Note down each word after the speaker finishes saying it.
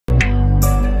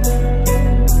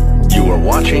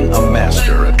watching a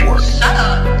master at work.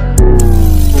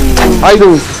 How you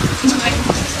doing?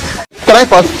 Can I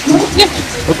pass?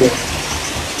 Yeah. Okay.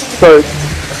 Sorry.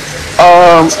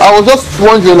 I was just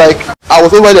wondering, like, I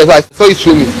was over there, so I saw you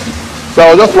swimming. So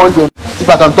I was just wondering if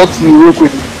I can talk to you real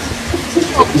quick.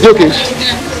 Is it okay?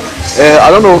 I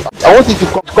don't know. I want you to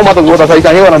come out of the water so you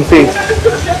can hear what I'm saying.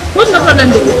 What's the problem?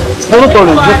 No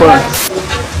problem. No problem.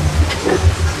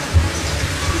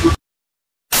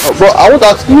 But I want to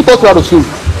ask, who taught you how to swim?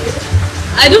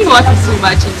 I don't know what to swim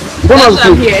actually. You don't know how to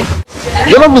swim? Here.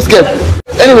 You're not scared.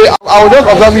 Anyway, I was just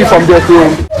observing you from there, so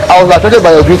I was attracted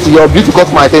by your beauty. Your beauty caught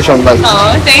my attention. Like,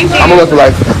 Oh, thank you. I'm not going to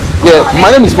lie. Yeah,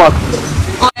 my name is Mark.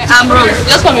 I'm Rose.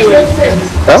 Just call me Rose.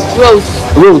 Huh? Rose.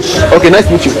 Rose. Okay, nice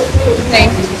to meet you.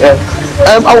 Thank you. Yeah.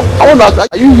 I want to ask,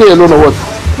 are you here alone or what?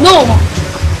 No.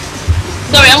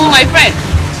 Sorry, I'm with my friend.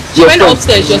 She went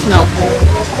upstairs just now.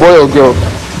 Boy or girl?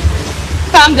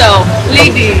 Calm down.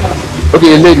 Lady.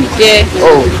 Okay, a lady. Yeah.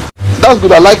 Oh, that's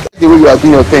good. I like the way you are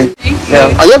doing your thing. Thank you. Yeah.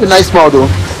 And you have a nice smile though.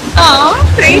 Oh,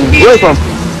 thank you. Where are you from?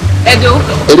 Edo.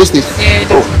 Edo State. Yeah,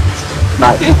 Edo. Oh,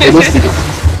 nice. Edo State.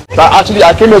 But actually,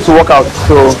 I came here to work out,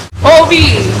 so. Oh,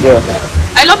 really? Yeah.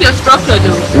 I love your structure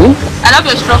though. Hmm? I love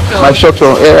your structure. My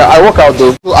structure. Yeah, I work out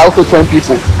though. So I also train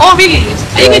people. Oh, really?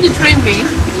 Are you going to train me?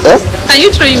 Yeah? Can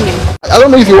you train me? I don't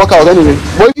know if you work out anyway.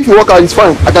 But if you work out, it's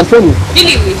fine. I can train you.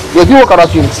 Really? Yeah, you work out at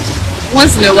gym.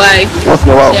 Once in a while. Once in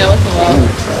a while. Yeah, once in a while.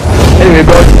 Anyway,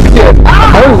 but yeah,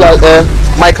 I know that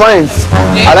my clients,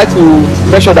 Okay. I like to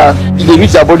make sure that they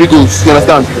reach their body goals. You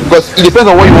understand? Because it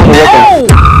depends on what you want to work on.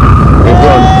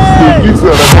 You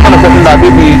feel the kind of person that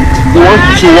maybe you want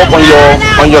to work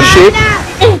on your shape.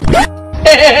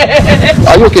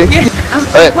 Are you okay?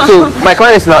 So my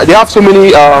clients now, they have so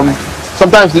many.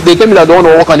 Sometimes they tell me that they want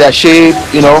to work on their shape,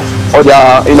 you know, or their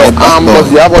arm, because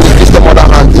they have all these system other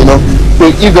hands, you know. So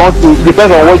if you want to,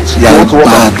 depends on what you want to work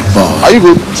on. Are you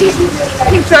good?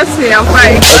 Trust me, I'm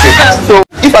fine. Okay. So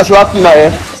if I should ask you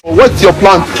now, what's your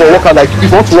plan for workout? Like, if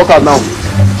you want to work out now,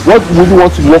 what would you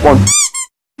want to work on?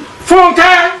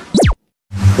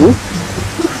 Hmm?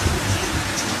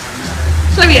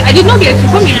 Sorry, I did not get you.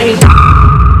 Come here.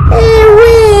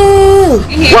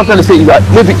 What I'm trying to say is that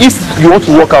maybe if you want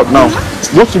to work out now,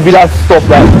 what should be that stuff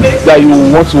that you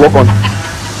want to work on?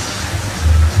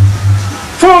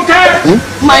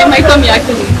 My tummy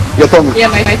actually. Your tummy. Yeah,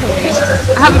 my tummy.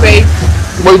 I have a very.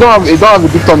 But you don't have a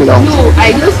big tummy now. No,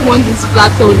 I just want this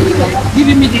flat tummy, like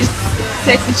giving me this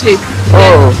sexy shape.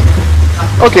 Oh.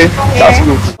 Okay, that's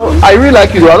good. I really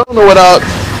like you though. I don't know whether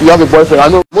you have a boyfriend. I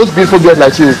know most beautiful girls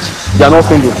like you, they are not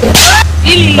single.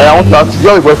 Really? I want to ask, do you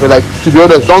have a boyfriend? Like, to be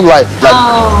honest, don't lie. Like,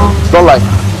 don't lie.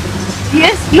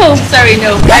 Yes. No. Sorry.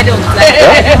 No. I don't. Like,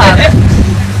 have.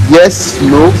 Yes,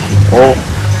 no, or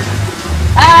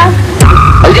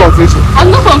are you confused? I'm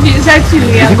not confused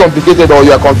actually. Is it complicated or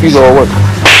you are confused or what?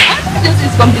 This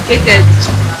is complicated.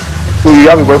 So you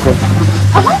have a boyfriend?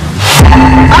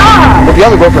 But you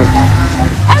have a boyfriend?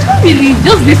 I don't really.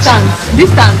 Just distance.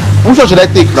 Distance. Which one should I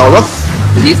take now? What?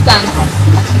 Distance.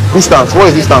 Distance. What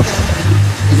is distance?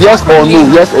 Yes or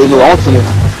no? Yes or no? I want to know.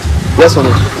 Yes or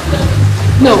no?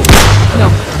 No. No.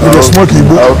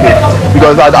 Okay.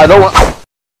 Because I don't want.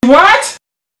 What?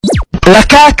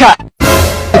 Lakaka!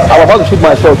 I'm about to shoot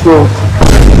myself, so.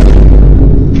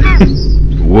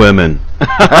 Women.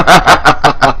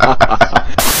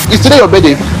 Is today your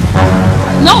birthday?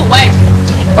 No. Why?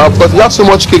 Because you have so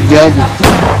much cake behind you.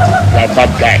 That bad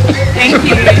guy. Thank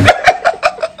you.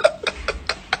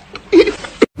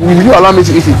 Will you allow me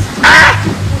to eat it? Huh?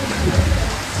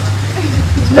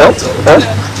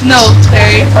 No.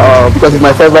 Sorry. Because it's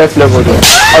my favorite flavor though.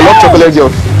 I love chocolate gel.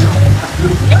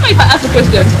 You know, if I ask a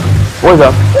question, What is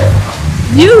that?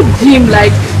 you dream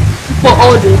like for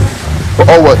all this. For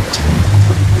all what?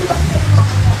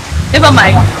 Never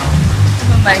mind.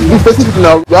 Never mind. In specific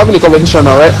now, we're having a conversation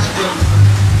now, right?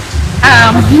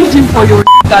 You dream for your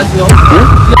as well. Your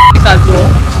as well.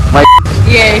 My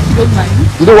Yeah, if you don't mind.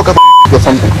 you don't work out or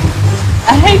something.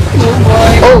 I hate you,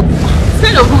 boy. Oh,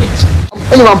 Speaking of which,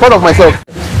 anyway, I'm proud of myself.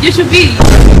 you should be.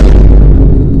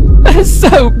 That's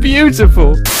so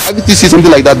beautiful. Have you seen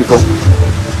something like that before?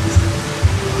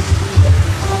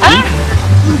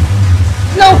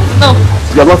 No.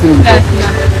 You have not seen it before?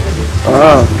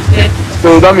 No. Yeah.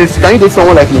 So that means, can you date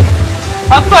someone like me?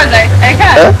 Of course, I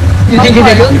can.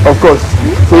 Of course.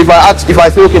 So if I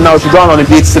say okay now, you should go on a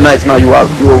date tonight now, you are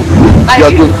good.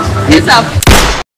 Yes, sir.